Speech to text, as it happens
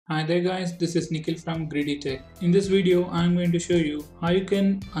Hi there guys, this is Nikhil from GreedyTech. In this video, I am going to show you how you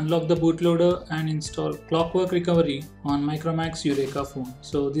can unlock the bootloader and install ClockWork Recovery on Micromax Yureka phone.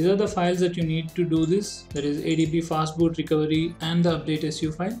 So these are the files that you need to do this. That is ADB fastboot recovery and the update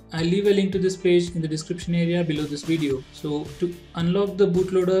SU file. I'll leave a link to this page in the description area below this video. So to unlock the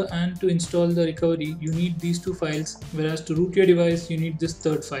bootloader and to install the recovery, you need these two files, whereas to root your device, you need this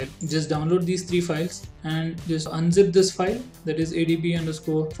third file. Just download these three files and just unzip this file, that is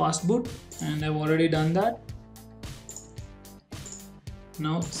ADB_fastboot, and I've already done that.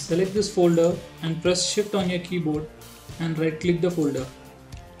 Now select this folder and press shift on your keyboard and right click the folder.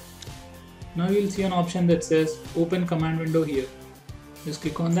 Now you'll see an option that says open command window here. Just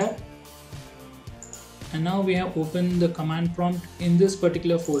click on that, and now we have opened the command prompt in this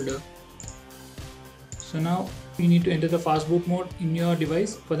particular folder. So now you need to enter the fastboot mode in your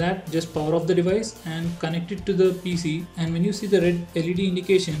device. For that, just power off the device and connect it to the PC, and when you see the red LED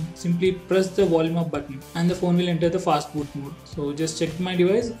indication, simply press the volume up button and the phone will enter the fastboot mode. So just check my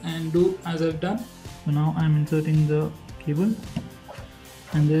device and do as I've done. So now I'm inserting the cable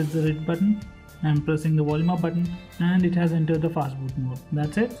and there's the red button. I'm pressing the volume up button and it has entered the fastboot mode.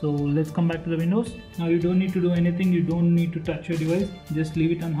 That's it. So let's come back to the Windows. Now you don't need to do anything. You don't need to touch your device. Just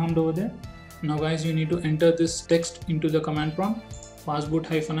leave it unharmed over there. Now guys, you need to enter this text into the command prompt,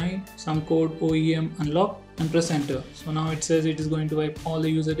 fastboot-i, some code OEM unlock, and press enter. So now it says it is going to wipe all the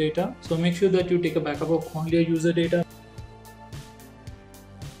user data. So make sure that you take a backup of all your user data.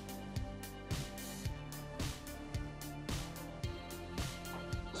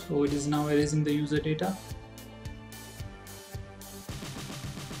 So it is now erasing the user data.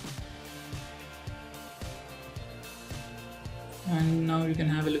 And now you can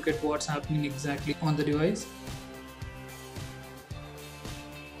have a look at what's happening exactly on the device.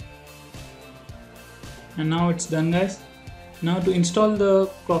 And now it's done guys. Now to install the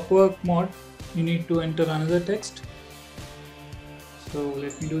ClockWorkMod, you need to enter another text. So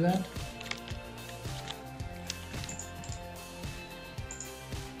let me do that.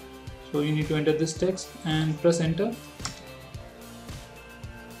 So you need to enter this text and press enter.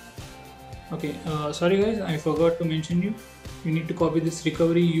 Okay, sorry guys, I forgot to mention you. You need to copy this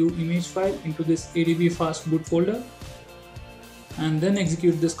recovery-yu.img file into this ADB fastboot folder and then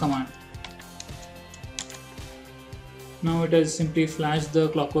execute this command. Now it has simply flashed the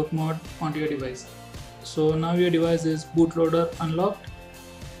ClockWorkMod onto your device. So now your device is bootloader unlocked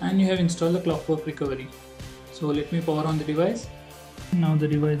and you have installed the ClockWork recovery. So let me power on the device. Now the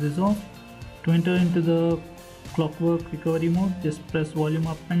device is off. To enter into the ClockWork recovery mode, just press volume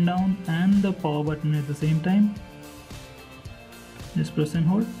up and down and the power button at the same time. Just press and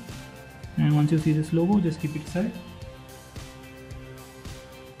hold, and once you see this logo, just keep it aside.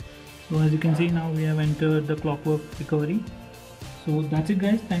 So as you can see, now we have entered the ClockWork recovery. So that's it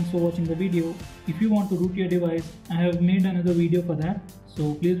guys, thanks for watching the video. If you want to root your device, I have made another video for that,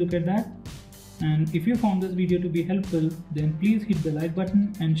 so please look at that. And if you found this video to be helpful, then please hit the like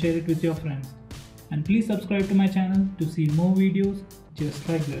button and share it with your friends. And please subscribe to my channel to see more videos just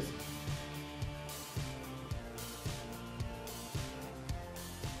like this.